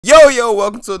Yo,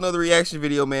 welcome to another reaction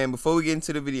video, man. Before we get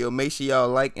into the video, make sure y'all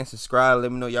like and subscribe.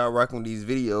 Let me know y'all rocking with these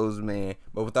videos, man.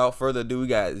 But without further ado, we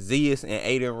got ZIAS and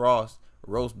Adin roast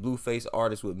Blueface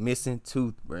artist with missing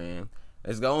tooth, man.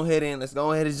 Let's go ahead and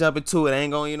jump into it. I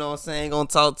ain't gonna, you know what I'm saying, ain't gonna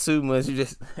talk too much. You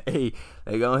just let's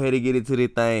go ahead and get into the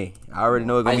thing. I already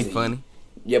know it's gonna be funny.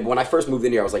 Yeah, but when I first moved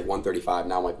in here, I was like 135.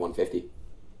 Now I'm like 150.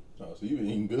 Oh, so you been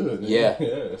eating good. Yeah.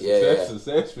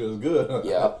 Success feels good. Huh?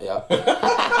 Yeah.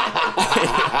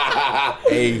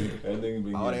 Hey,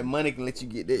 all that money can let you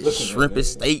get that shrimp and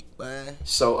steak, man.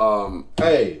 So,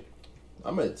 hey,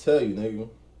 I'm gonna tell you, nigga.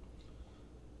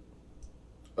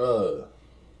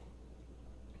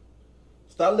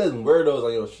 Stop letting weirdos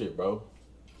on your shit, bro.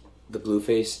 the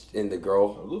Blueface and the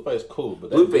girl. Blueface cool, but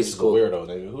that Blueface bitch is cool. A weirdo,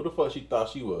 nigga. Who the fuck she thought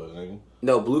she was, nigga?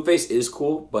 No, Blueface is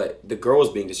cool, but the girl was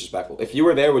being disrespectful. If you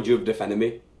were there, would you have defended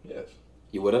me? Yes.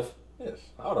 You would have? Yes.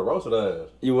 I would have roasted her ass.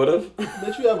 You would have?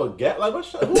 Bitch, you have a gap? Like,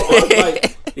 what's who was,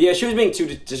 like... Yeah, she was being too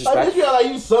disrespectful. Like, bitch, you like,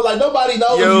 you so, like, nobody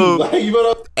knows you. Like, you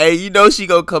know? Hey, you know she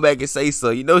gonna come back and say so.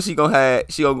 You know she gonna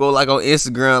go like on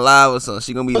Instagram Live or something.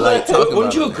 She gonna be like talking.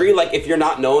 Wouldn't you about agree? Like if you're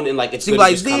not known and like it's she good,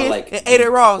 like just kind of like Adin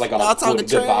Ross, like y'all talking good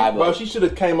trash, vibe, Bro, like, she should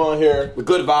have came on here. a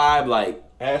good vibe, like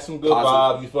Had some good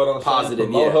vibe. You feel what I'm saying? Positive,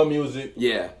 Promote yeah. her music.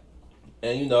 Yeah.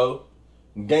 And you know,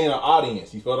 gain an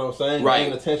audience. You feel what I'm saying? Right.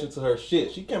 Gain attention to her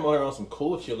shit. She came on here on some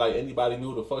cool shit. Like anybody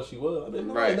knew who the fuck she was. I mean,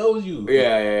 nobody knows you.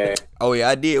 Yeah. Oh yeah,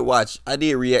 I did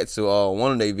react to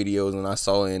one of their videos and I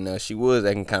saw it and she was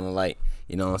acting kind of like,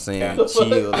 you know what I'm saying,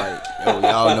 chill, like, yo,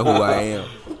 y'all know who I am.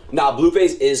 Nah,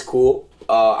 Blueface is cool.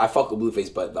 I fuck with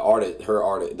Blueface, but the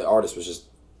artist was just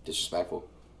disrespectful.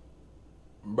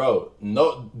 Bro,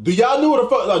 no, do y'all know what the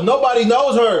fuck? Like, nobody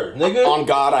knows her, nigga. On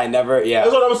God, I never. Yeah,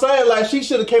 that's what I'm saying. Like, she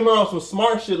should have came around on some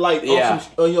smart shit. Like, yeah, on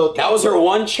some, you know, that was her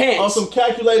one chance. On some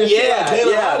calculated shit. Yeah, Like,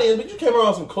 yeah. audience, but you came around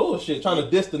on some cool shit, trying to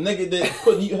diss the nigga that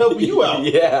helping you out.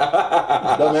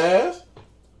 Yeah, dumbass.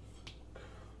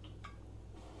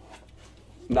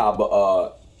 Nah,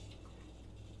 but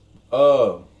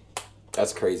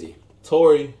that's crazy.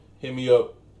 Tory hit me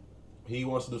up. He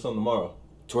wants to do something tomorrow.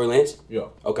 Tory Lanez? Yeah.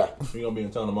 Okay. He gonna be in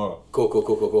town tomorrow.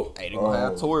 Cool. Hey, they gonna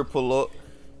have Tory pull up.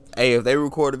 Hey, if they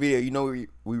record a video, you know we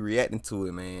reacting to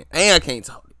it, man. And I can't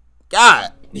talk.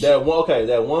 God. That one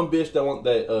bitch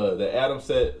that Adam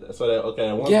said. So that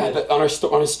one. Yeah,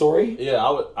 bitch, on his story. Yeah,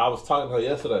 I was talking to her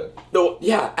yesterday. No,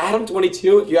 yeah, Adam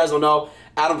 22. If you guys don't know,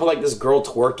 Adam put like this girl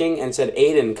twerking and said,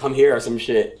 "Adin, come here" or some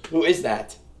shit. Who is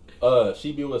that?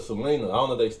 She be with Selena. I don't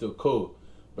know if they still cool,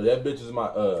 but that bitch is my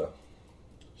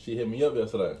She hit me up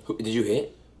yesterday. Did you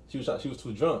hit? She was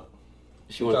too drunk.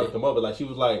 She wanted wanted to come over. Like she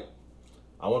was like,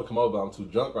 I want to come over, but I'm too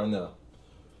drunk right now.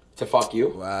 To fuck you?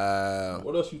 Wow.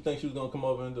 What else you think she was gonna come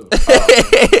over and do?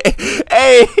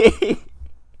 Hey,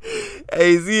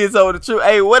 Z is over the truth.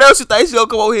 Hey, what else you think she gonna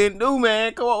come over here and do,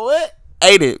 man? Come on, what?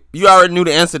 Adin, you already knew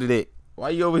the answer to that.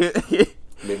 Why you over here?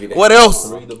 Maybe what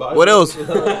else? What else? We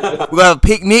gonna have a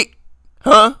picnic,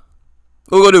 huh?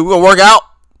 What we gonna do? We gonna work out,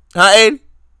 huh, Adin?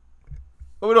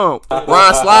 What we doing?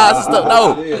 Ride slides and stuff?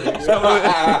 No.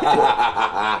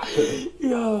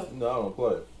 Yeah. No, I don't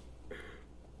play.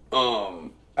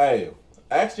 Hey,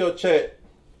 ask your chat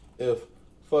if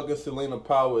fucking Selena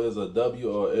Power is a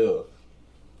W or L.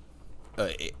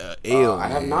 L. I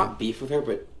have not beef with her,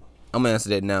 but I'm gonna answer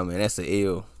that now, man. That's a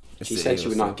L. She said she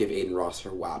would not give Adin Ross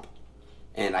her WAP.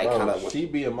 And I kind of... She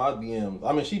be in my DMs.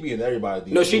 I mean, she be in everybody's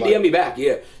DMs. No, she DM'd me back,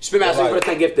 yeah. Spin Master, for the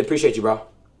 10 gift. They appreciate you, bro.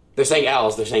 They're saying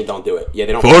L's. They're saying don't do it. Yeah,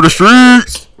 they don't... For the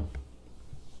streets!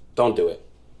 Don't do it.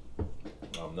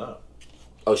 I'm not.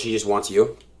 Oh, she just wants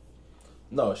you?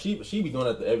 No, she be doing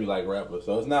that to every, like, rapper.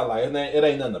 So it's not like... It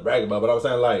ain't nothing to brag about. But I'm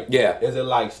saying, like... Yeah. Is it,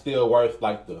 like, still worth,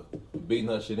 like, the beating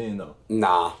her shit in, though?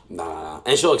 Nah.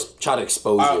 And she'll try to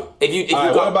expose you. If you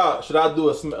what about... Should I do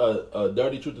a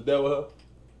dirty truth to dare with her?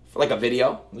 For like a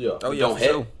video? Yeah. Oh, yeah, don't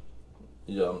hit? sure.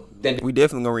 Yeah. Then we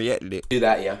definitely gonna react to it. Do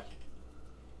that, yeah.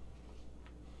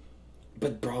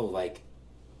 But, bro, like...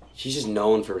 She's just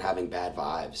known for having bad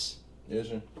vibes. Is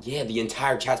she? Yeah, the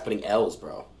entire chat's putting L's,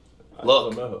 bro.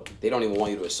 Look, they don't even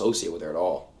want you to associate with her at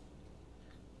all.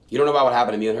 You don't know about what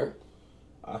happened to me and her?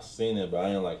 I seen it, but I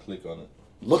didn't like click on it.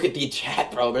 Look at the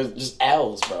chat, bro. There's just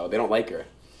L's, bro. They don't like her.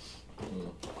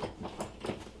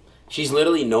 She's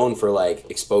literally known for, like,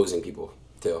 exposing people,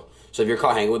 too. So if you're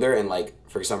caught hanging with her and, like,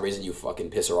 for some reason you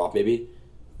fucking piss her off, maybe.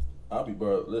 I'll be,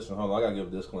 bro, listen, hold on. I gotta give a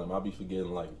disclaimer. I'll be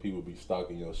forgetting, like, people be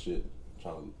stalking your shit,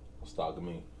 trying to stalk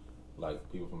me.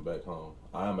 Like, people from back home.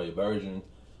 I am a virgin.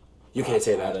 You can't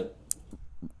say that.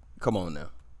 Come on now.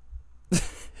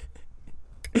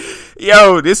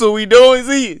 Yo, this what we doing,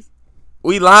 Z?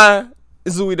 We lying?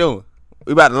 This is what we doing.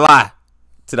 We about to lie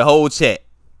to the whole chat.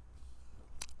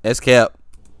 That's cap.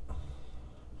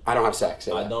 I don't have sex.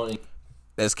 I don't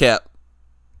That's cap.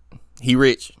 He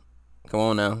rich. Come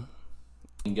on now.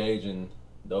 engage in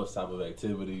those type of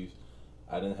activities.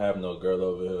 I didn't have no girl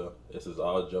over here. This is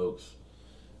all jokes.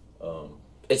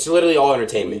 It's literally all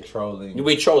entertainment. Trolling.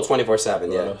 We troll 24/7. You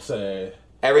know Yeah. what I'm saying?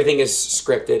 Everything is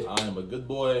scripted. I am a good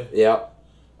boy. Yeah.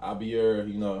 I'll be here,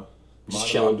 you know, Just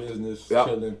minding chilling. my business, Yep.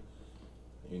 chilling.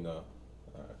 You know.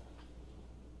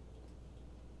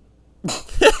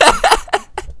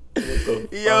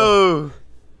 Yo.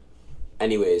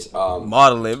 Anyways,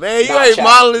 Modeling, man. You nah, ain't chat,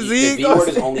 modeling, the Z. V word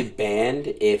is only banned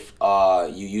if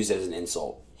you use it as an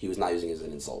insult. He was not using it as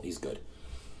an insult. He's good.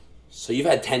 So you've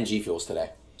had 10 G Fuels today.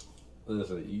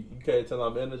 Listen, you can't tell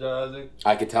I'm energizing.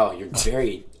 I could tell. You're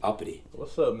very uppity.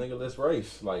 What's up, nigga? Let's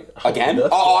race. Like Again?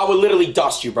 Oh, I would literally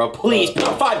dust you, bro. Please, put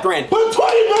 $5 grand. Put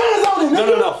 20 bands on it,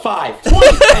 nigga. No, 5.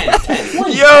 20, 10.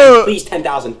 20, Yo. 10. Please,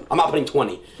 10,000. I'm not putting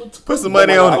 20. Put some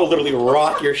money on I it. will literally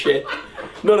rock your shit.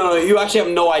 No. You actually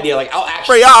have no idea. Like, I'll Bro,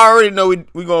 actually y'all already know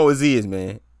we going with ZIAS,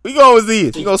 man. We going with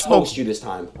ZIAS. We gonna smoke. toast you this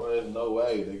time. Bro, there's no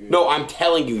way, nigga. No, I'm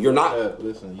telling you, you're not.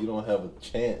 Listen, you don't have a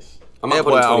chance. I'm That not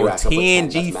boy putting 20 on racks. I'll put 10 10,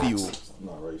 G that's max. Fuel. I'm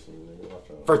not racing, nigga. Watch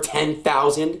out. For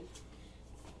 10,000?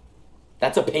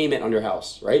 That's a payment on your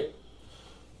house, right?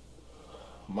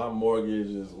 My mortgage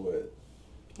is what?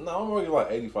 No, my mortgage is like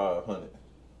 8,500.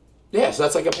 Yeah, so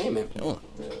that's like a payment. Oh.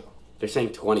 Yeah. They're saying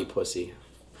 20, pussy.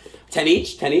 10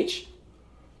 each? 10 each?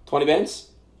 20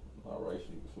 bands? Not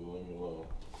racing, fool. Leave me alone.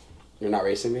 You're not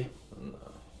racing me?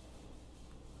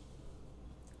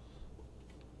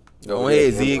 Go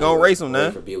ahead, Z. Go race him,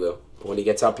 man. For Bilu. But when he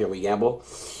gets up here, we gamble.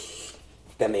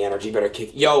 Then the energy better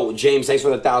kick. Yo, James, thanks for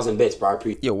the 1,000 bits, bro. I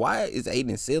appreciate. Yo, why is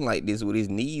Adin sitting like this with his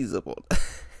knees up on?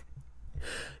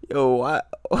 Yo, why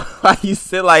you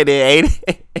sit like that, Adin?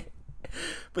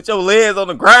 Put your legs on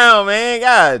the ground, man.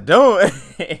 God, don't.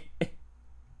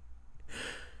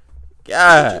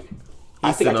 God.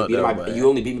 I think I sitting could beat him. up there, You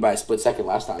only beat me by a split second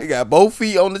last time. He got both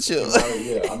feet on the chair.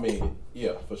 Yeah, I mean,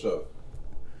 yeah, for sure.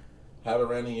 Haven't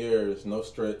ran in years, no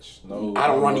stretch, no. I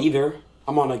don't run either.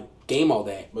 I'm on a game all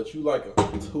day. But you like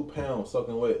a 2 pound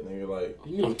soaking wet, nigga. Like,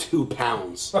 You mean I'm 2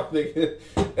 pounds? nigga,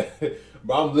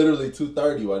 but I'm literally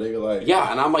 230. My nigga, like,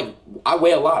 Yeah, and I'm like, I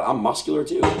weigh a lot. I'm muscular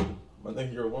too. my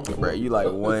nigga, you're 1. Bro, you like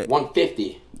what? 150.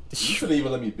 You shouldn't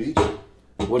even let me beat you.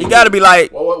 What do You gotta be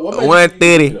like What made you 130.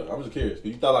 beat me, though? I'm just curious. 'Cause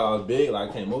you thought like I was big, like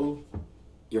I can't move.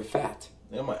 You're fat.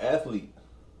 I'm an athlete.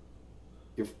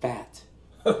 You're fat.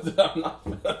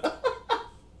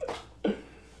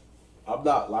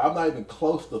 I'm not even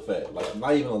close to fat. Like I'm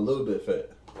not even a little bit fat.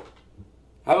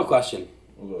 I have a question.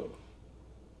 Look,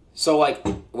 So, like,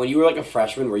 when you were like a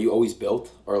freshman, were you always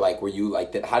built, or like, were you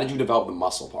like that? How did you develop the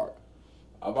muscle part?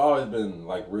 I've always been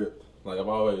like ripped. Like I've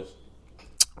always.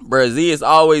 Bro, Z has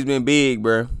always been big,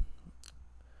 bro.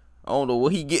 I don't know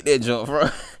where he get that jump from.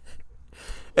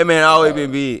 That man always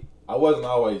been big. I wasn't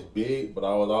always big, but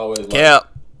I was always like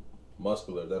Cap.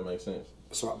 muscular. If that makes sense.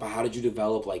 So, but how did you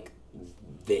develop like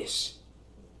this?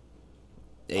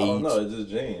 I don't know. It's just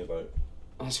genes. Like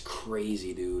That's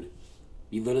crazy, dude.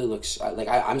 You literally look like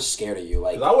I'm scared of you.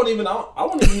 Like 'cause I wouldn't even.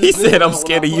 He This big said, "I'm when I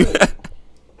scared of you." played.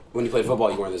 when you played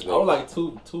football, you weren't this big. I was like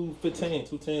 215,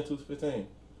 210, 215.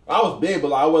 I was big,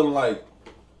 but like, I wasn't like.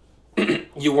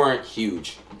 You weren't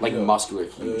huge, like Yeah. muscular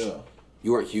huge. Yeah.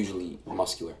 You weren't hugely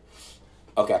muscular.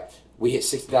 Okay, we hit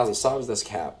 60,000 subs. That's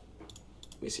cap.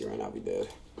 Let me see right now. We did.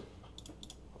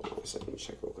 Hold on a second. Let me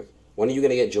check real quick. When are you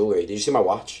gonna get jewelry? Did you see my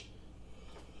watch?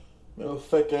 Man, what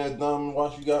fake ass diamond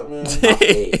watch you got, man?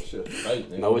 Fake. Shit, fake,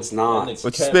 nigga. No, it's not. That nigga's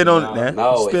What you capping spit on now. it, man?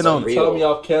 No, Spit it's on it. real. Tell me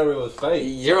off camera it was fake.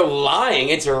 You're lying.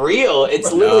 It's real.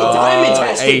 It's literally diamond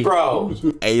tested, hey. bro.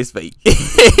 Hey, it's fake.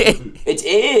 It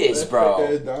is, Fake bro.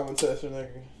 ass diamond tester, nigga.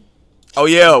 Oh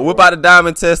yeah, whip out the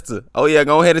diamond tester. Oh yeah,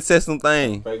 go ahead and test some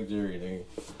things. Fake jury,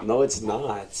 nigga. No, it's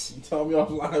not. You told me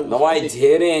offline. It was No, I fake.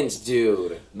 didn't,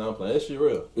 dude. No, I'm playing. That shit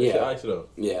real. That Yeah. shit ice though.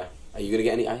 Yeah. Are you gonna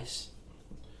get any ice?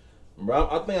 Bro,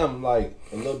 I think I'm like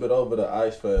a little bit over the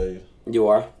ice phase. You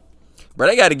are. Bro,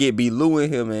 they gotta get B. Lou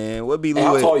in here, man. What B. Hey,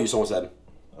 how Lou? tall are you? Someone said.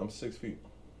 I'm 6 feet.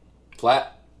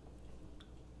 Flat.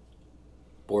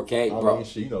 4K, I bro. mean,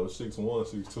 shit, you know, 6'1",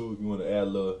 6'2", if you want to add a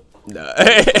little Nah.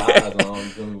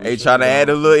 size on. Hey, trying to add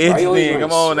a little Why are inch you always in. wearing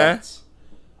Come on now. sweats?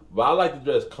 But I like to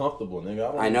dress comfortable,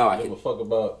 nigga. I know, I give can- a fuck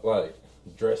about, like,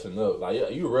 dressing up. Like, yeah,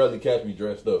 you rarely catch me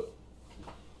dressed up.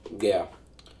 Yeah.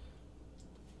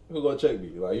 Who gonna check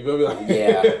me? Like, you feel me? Like,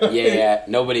 Yeah.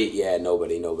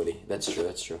 Nobody. That's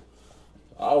true.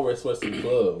 I always sweat to the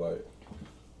club, like.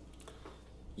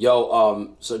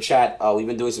 Yo, so chat, we've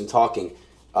been doing some talking.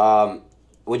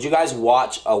 Would you guys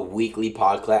watch a weekly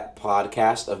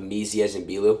podcast of me, ZIAS, and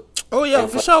Bilu? Oh yeah,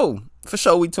 for sure. For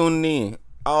sure, we tuning in.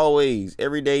 Always,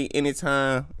 every day,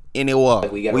 anytime, anywhere.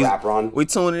 Like we get a rapper on. We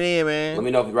tuning in, man. Let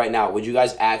me know if right now, would you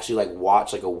guys actually like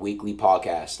watch like a weekly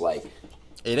podcast, like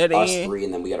us three,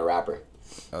 and then we get a rapper?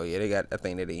 Oh yeah, they got. I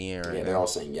think they're the end right Yeah, now. they're all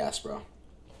saying yes, bro.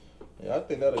 Yeah, I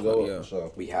think that'll go up for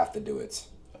sure. We have to do it.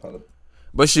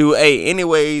 But shoot, hey,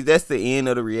 anyways, that's the end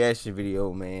of the reaction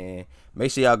video, man.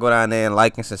 Make sure y'all go down there and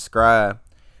like and subscribe.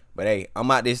 But hey, I'm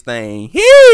out this thing.